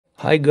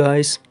Hi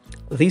guys,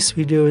 this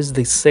video is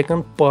the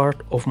second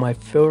part of my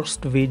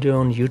first video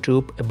on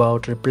YouTube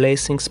about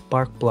replacing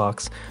spark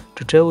plugs.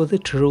 To tell you the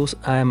truth,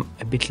 I am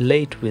a bit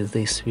late with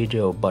this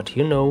video, but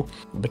you know,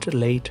 better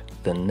late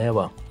than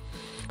never.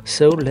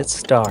 So let's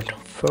start.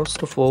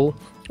 First of all,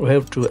 we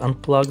have to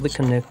unplug the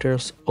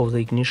connectors of the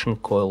ignition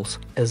coils,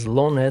 as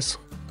long as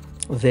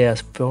they are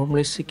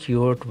firmly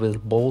secured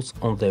with bolts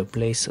on their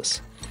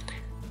places.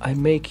 I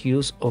make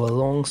use of a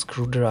long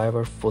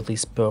screwdriver for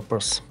this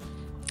purpose.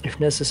 If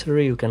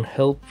necessary, you can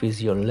help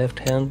with your left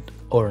hand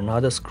or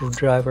another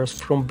screwdrivers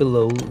from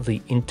below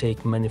the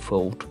intake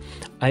manifold,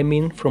 I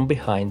mean from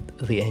behind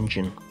the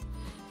engine.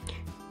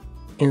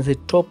 In the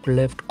top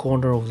left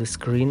corner of the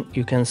screen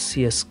you can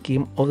see a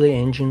scheme of the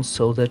engine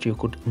so that you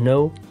could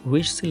know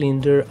which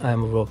cylinder I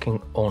am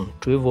working on,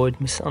 to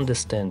avoid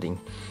misunderstanding,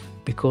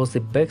 because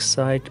the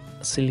backside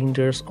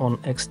cylinders on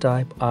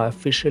X-type are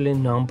officially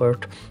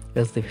numbered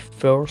as the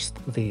first,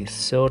 the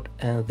third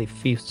and the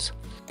fifth,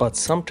 but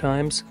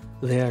sometimes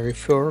they are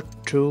referred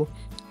to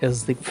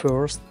as the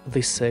first,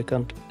 the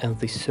second and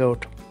the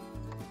third.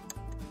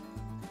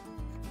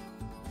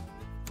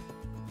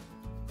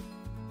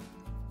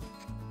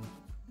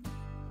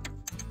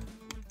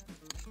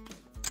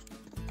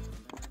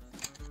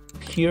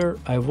 Here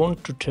I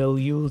want to tell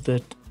you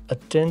that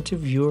attentive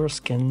viewers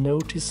can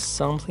notice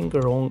something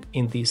wrong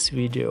in this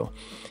video,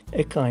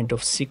 a kind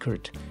of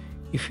secret.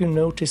 If you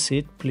notice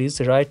it, please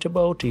write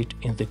about it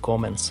in the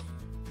comments.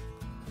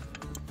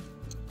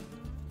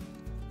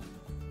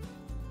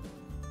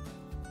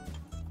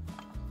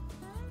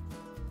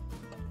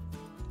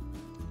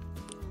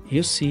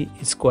 You see,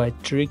 it's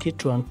quite tricky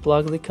to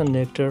unplug the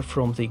connector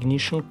from the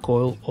ignition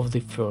coil of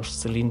the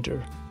first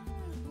cylinder.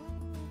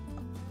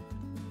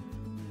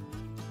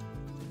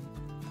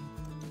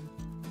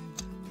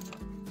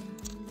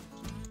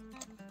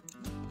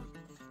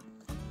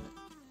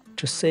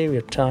 To save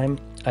your time,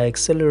 I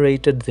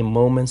accelerated the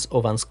moments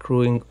of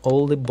unscrewing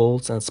all the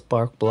bolts and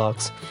spark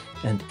plugs,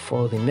 and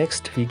for the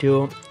next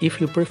video,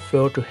 if you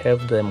prefer to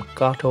have them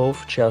cut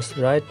off, just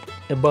write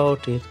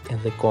about it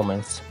in the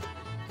comments.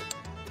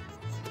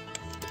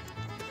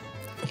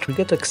 To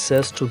get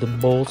access to the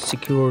bolts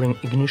securing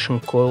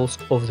ignition coils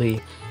of the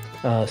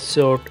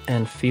third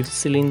and fifth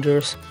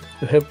cylinders,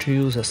 you have to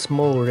use a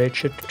small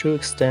ratchet, two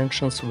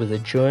extensions with a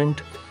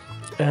joint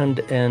and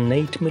an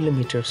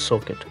 8mm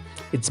socket.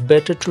 It's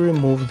better to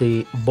remove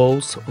the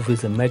bolts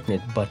with a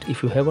magnet, but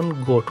if you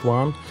haven't got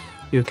one,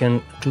 you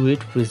can do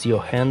it with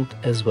your hand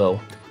as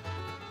well.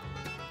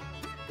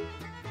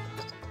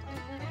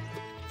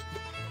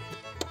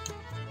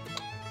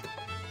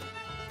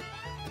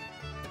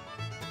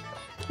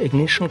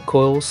 Ignition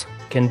coils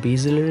can be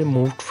easily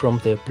removed from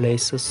their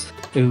places.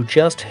 You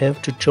just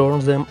have to turn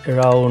them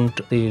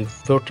around the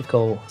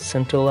vertical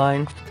center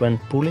line when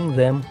pulling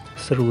them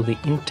through the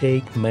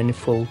intake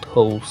manifold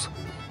holes.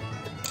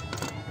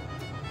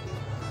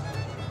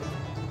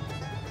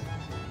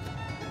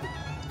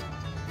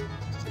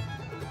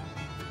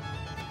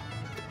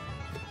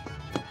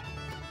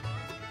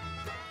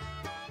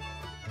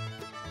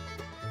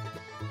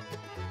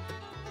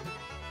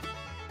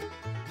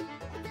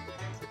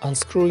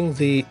 Unscrewing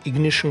the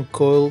ignition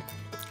coil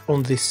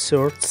on the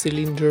third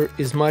cylinder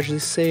is much the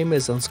same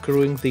as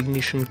unscrewing the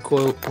ignition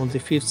coil on the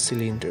fifth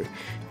cylinder.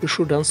 You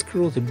should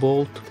unscrew the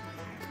bolt,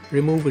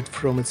 remove it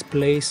from its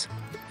place,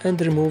 and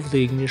remove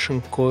the ignition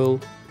coil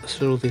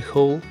through the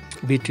hole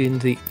between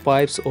the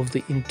pipes of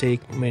the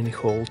intake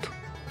manifold.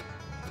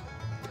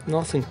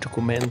 Nothing to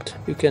comment,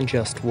 you can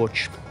just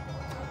watch.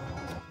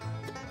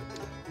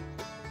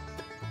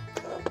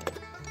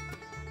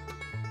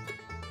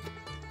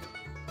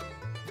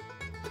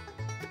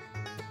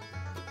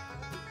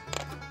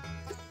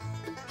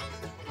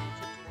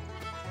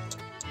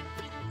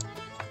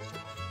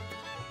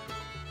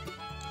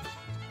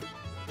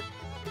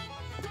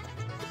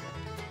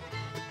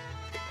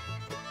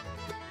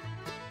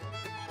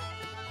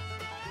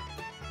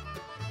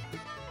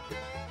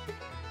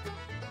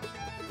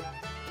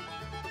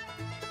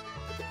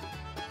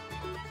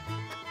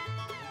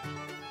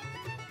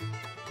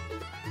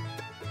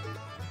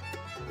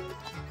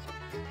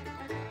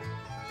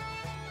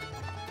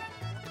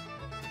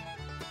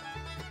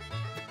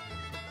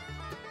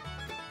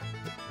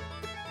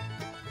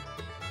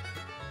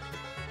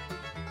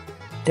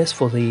 As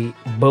for the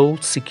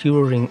bolt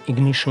securing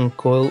ignition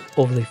coil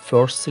of the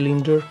first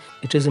cylinder,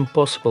 it is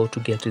impossible to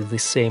get it the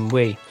same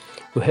way.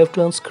 You have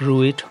to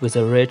unscrew it with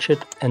a ratchet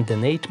and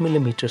an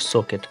 8mm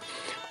socket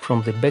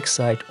from the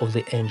backside of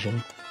the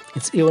engine.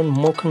 It's even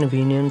more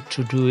convenient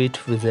to do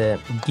it with a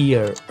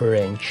gear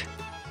wrench,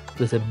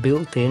 with a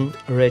built-in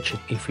ratchet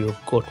if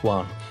you've got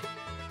one.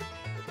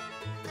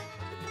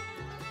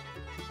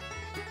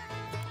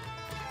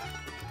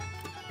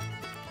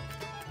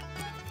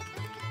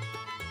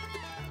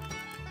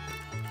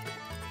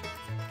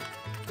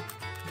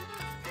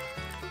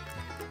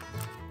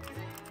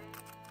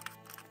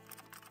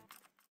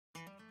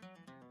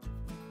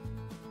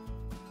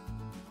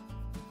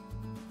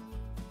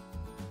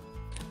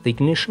 The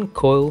ignition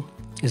coil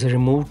is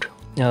removed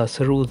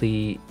through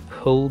the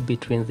hole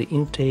between the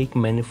intake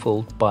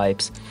manifold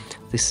pipes,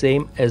 the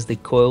same as the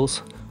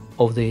coils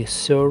of the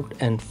third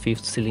and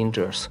fifth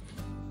cylinders.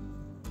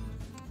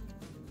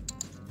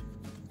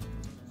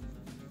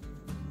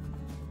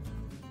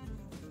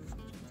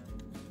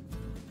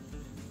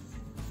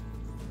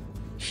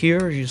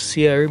 Here you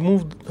see I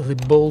removed the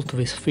bolt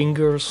with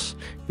fingers.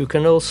 You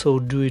can also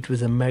do it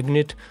with a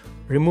magnet.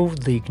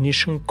 Removed the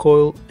ignition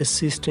coil,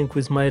 assisting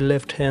with my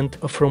left hand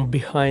from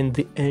behind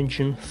the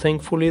engine.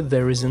 Thankfully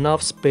there is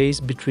enough space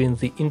between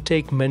the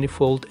intake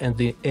manifold and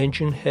the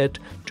engine head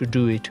to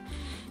do it.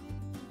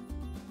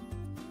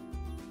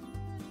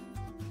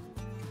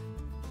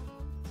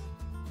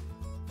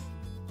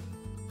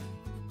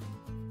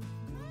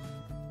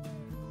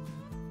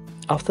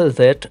 After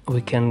that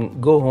we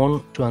can go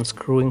on to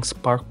unscrewing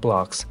spark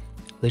plugs.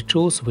 The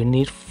tools we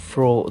need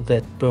for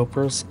that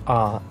purpose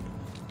are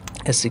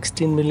a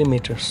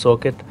 16mm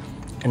socket,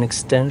 an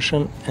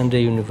extension and a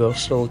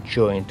universal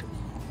joint.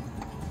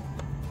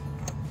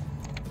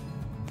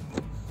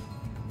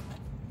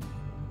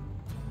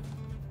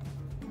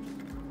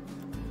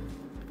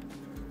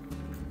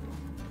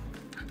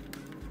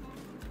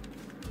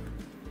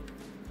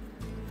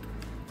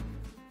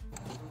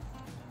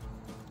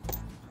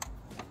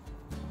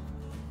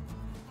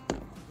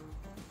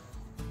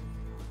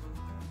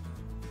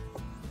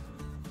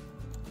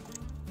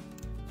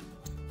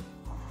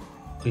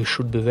 You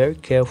should be very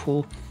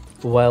careful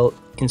while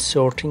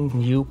inserting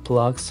new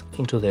plugs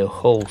into their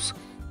holes,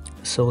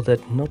 so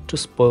that not to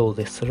spoil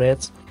the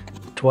threads.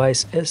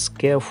 Twice as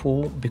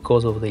careful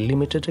because of the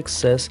limited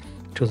access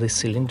to the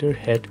cylinder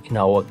head in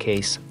our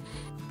case.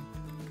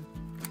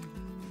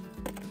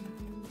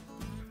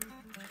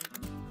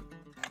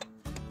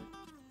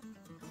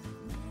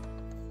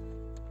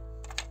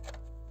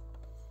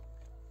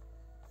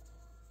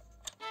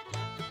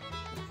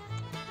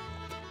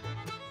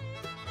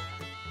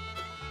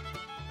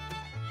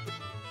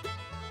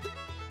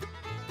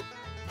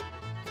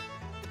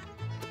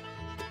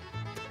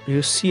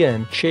 You see I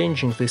am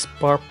changing the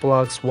spark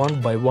plugs one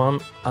by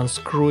one,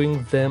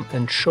 unscrewing them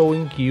and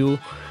showing you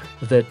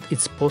that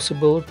it's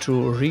possible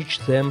to reach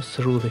them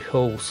through the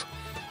holes.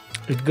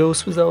 It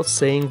goes without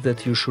saying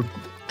that you should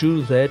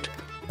do that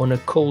on a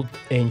cold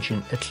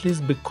engine, at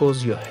least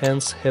because your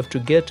hands have to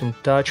get in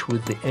touch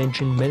with the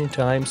engine many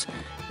times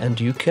and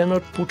you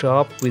cannot put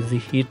up with the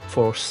heat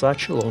for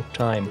such a long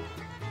time.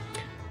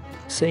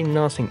 Say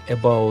nothing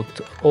about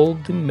all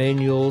the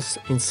manuals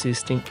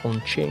insisting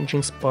on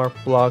changing spark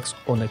plugs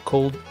on a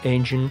cold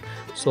engine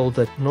so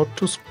that not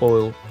to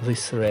spoil the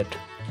thread.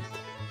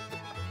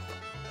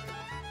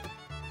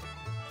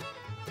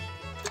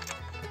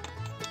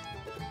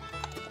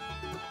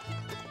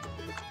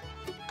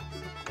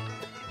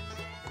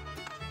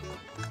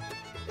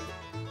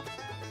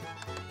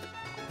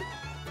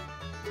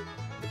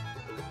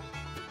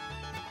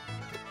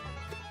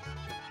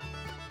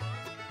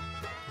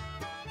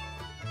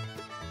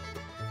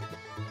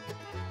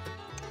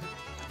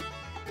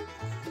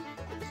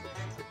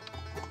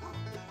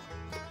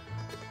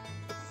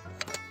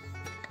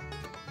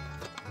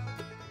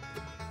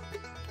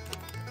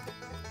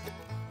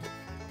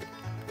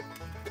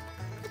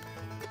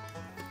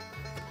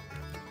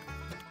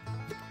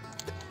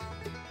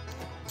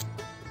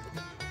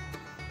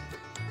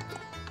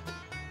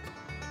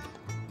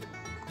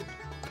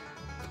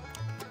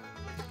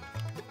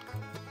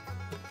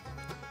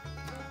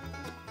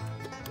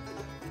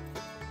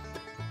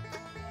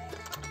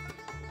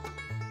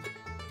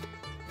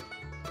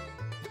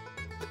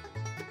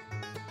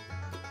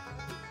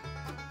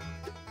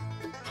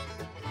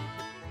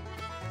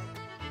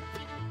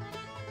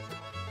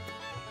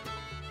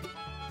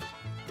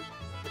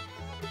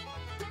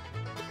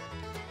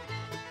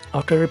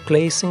 After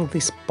replacing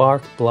the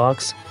spark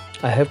plugs,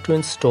 I have to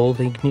install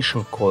the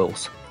ignition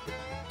coils.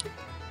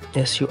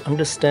 As you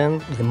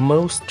understand, the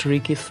most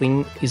tricky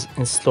thing is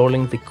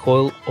installing the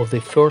coil of the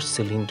first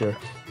cylinder,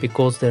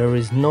 because there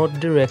is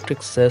not direct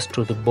access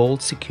to the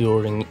bolt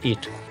securing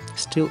it.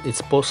 Still,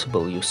 it's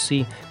possible, you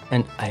see,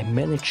 and I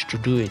managed to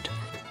do it.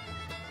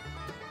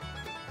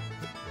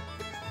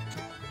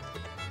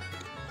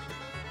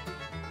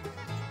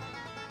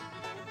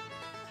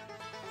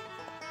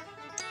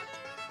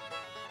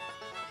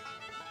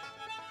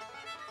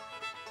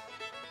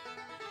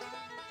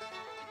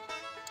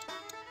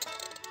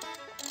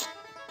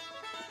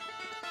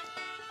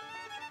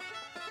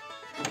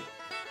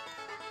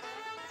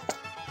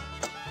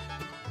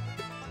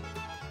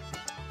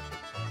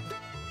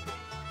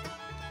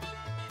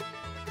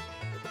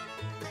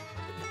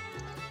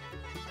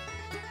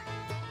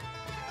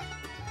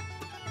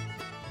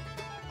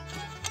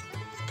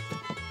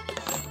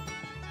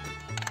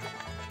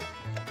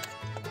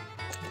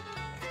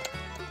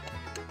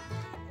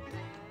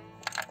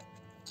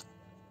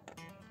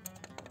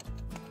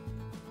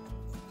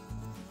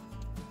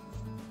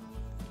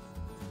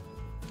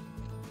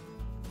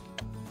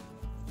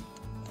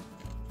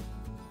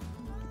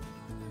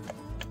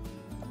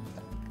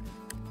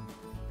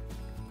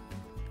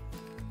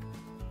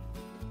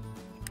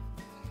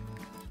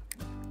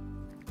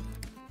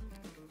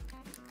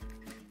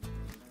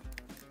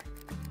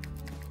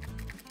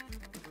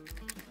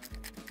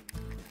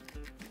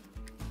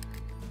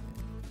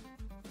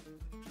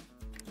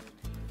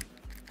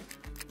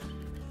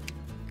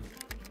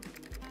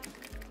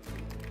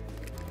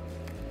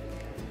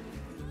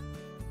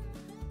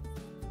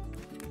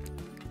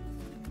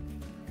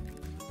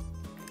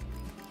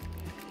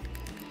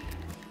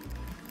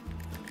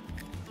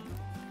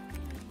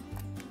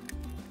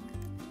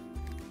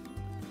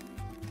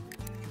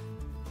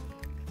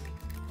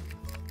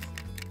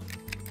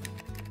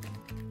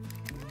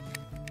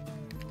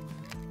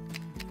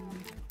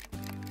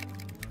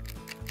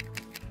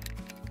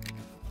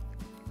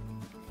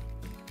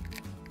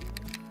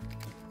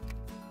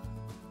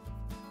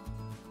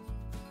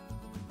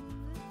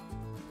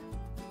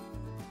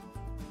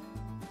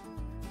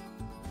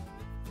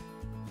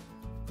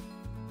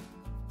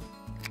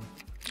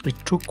 It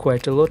took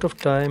quite a lot of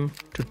time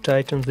to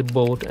tighten the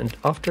bolt, and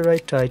after I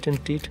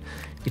tightened it,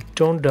 it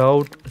turned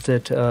out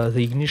that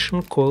the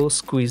ignition coil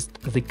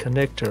squeezed the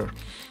connector.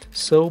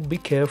 So be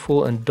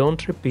careful and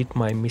don't repeat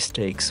my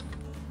mistakes.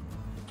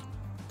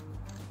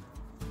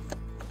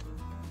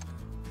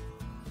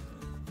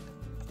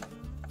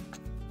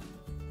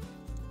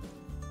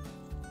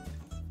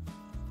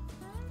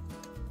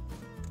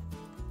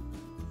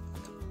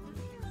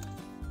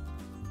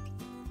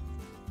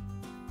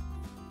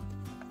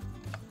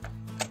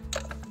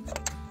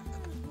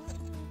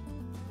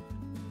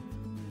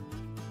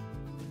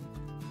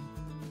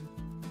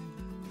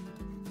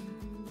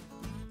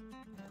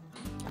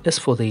 As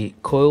for the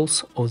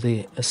coils of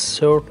the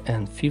third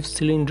and fifth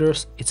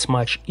cylinders, it's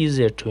much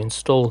easier to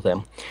install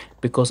them,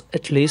 because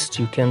at least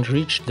you can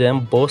reach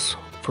them both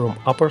from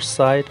upper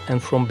side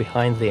and from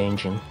behind the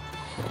engine.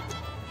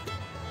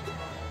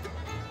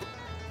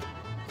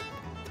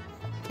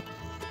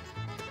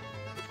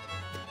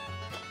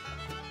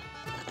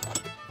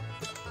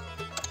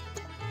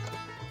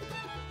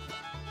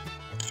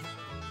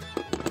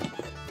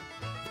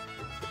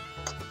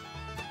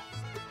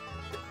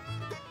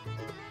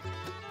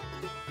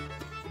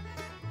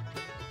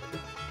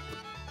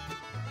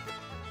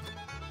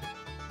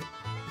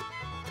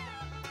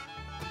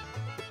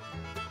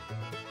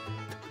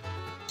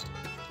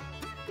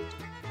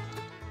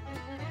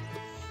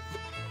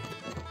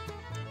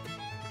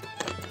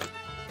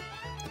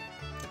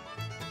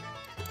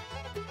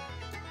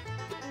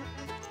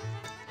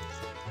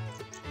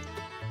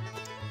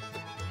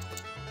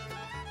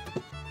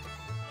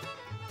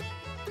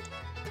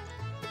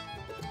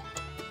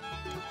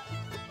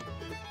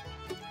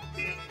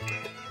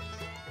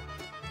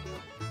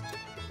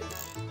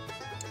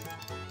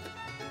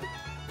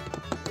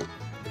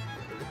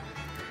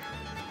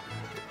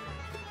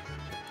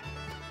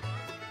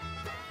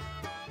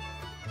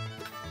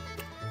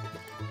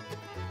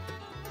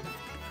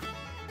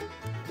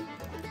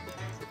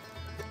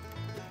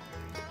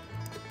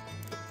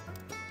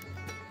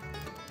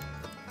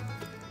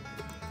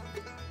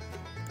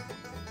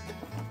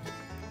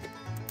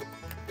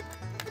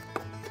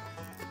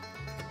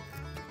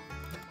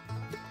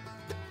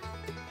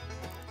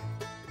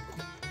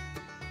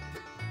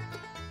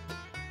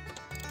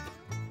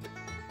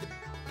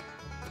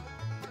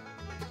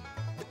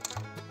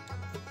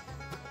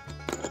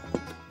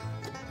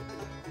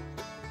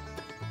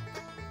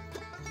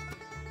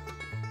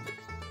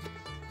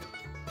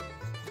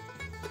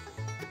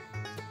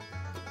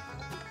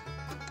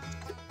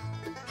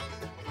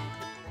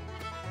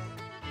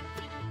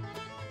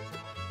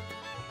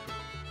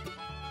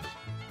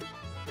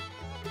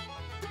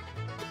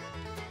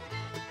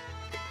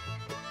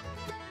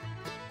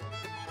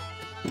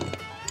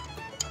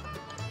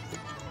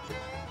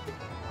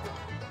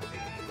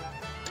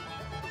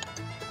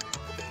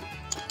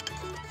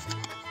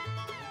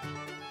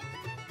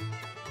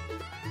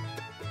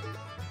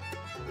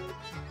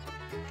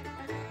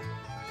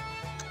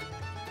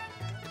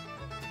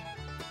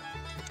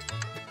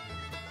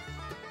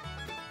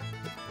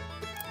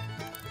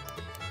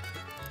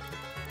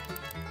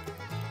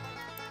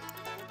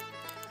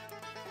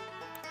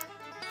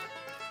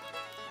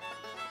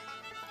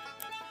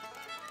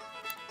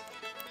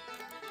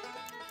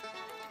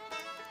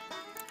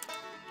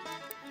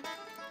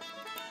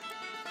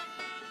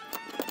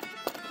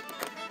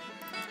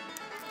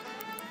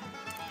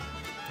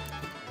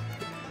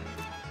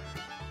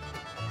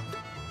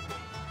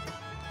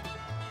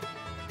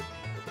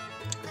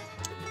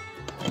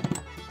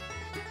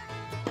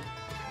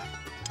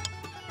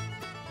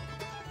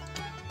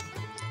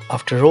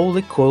 After all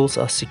the coils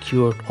are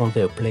secured on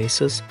their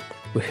places,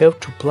 we have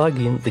to plug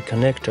in the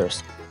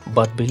connectors,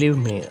 but believe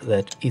me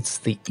that it's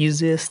the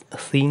easiest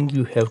thing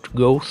you have to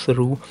go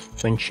through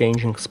when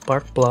changing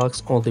spark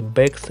plugs on the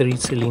back 3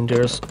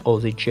 cylinders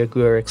of the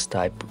Jaguar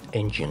X-type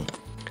engine.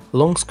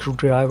 Long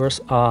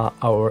screwdrivers are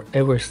our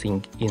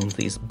everything in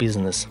this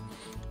business.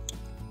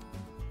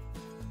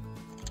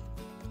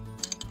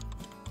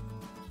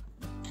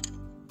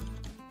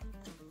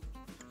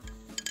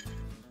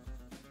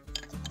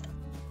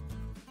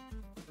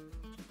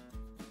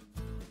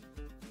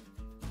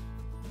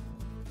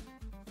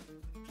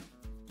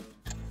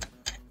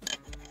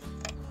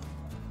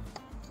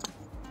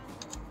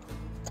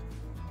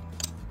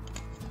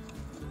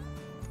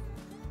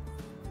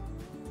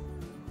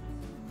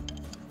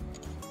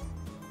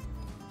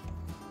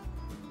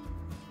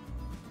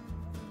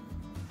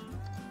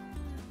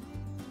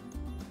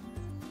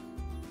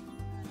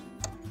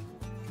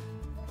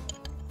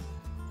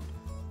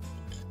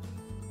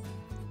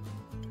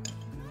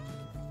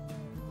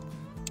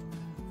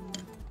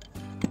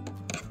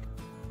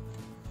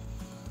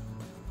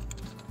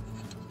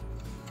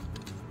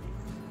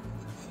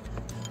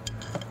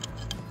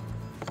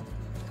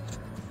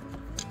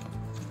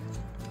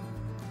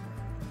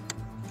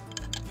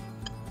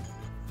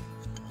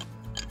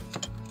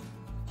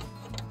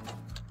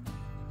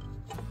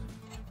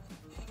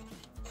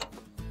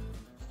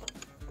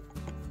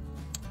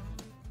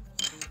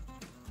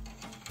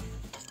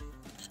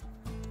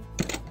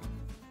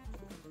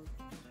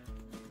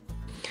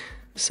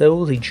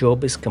 So the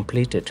job is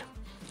completed.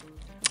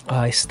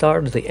 I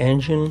start the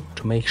engine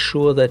to make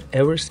sure that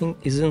everything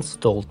is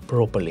installed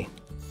properly.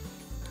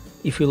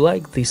 If you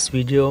like this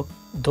video,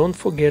 don't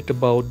forget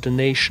about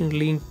donation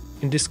link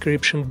in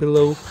description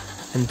below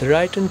and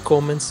write in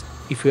comments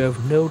if you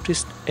have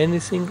noticed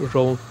anything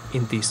wrong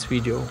in this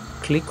video.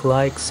 Click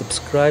like,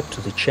 subscribe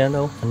to the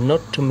channel and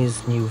not to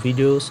miss new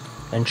videos,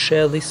 and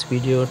share this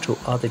video to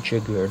other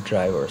Jaguar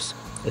drivers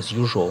as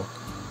usual.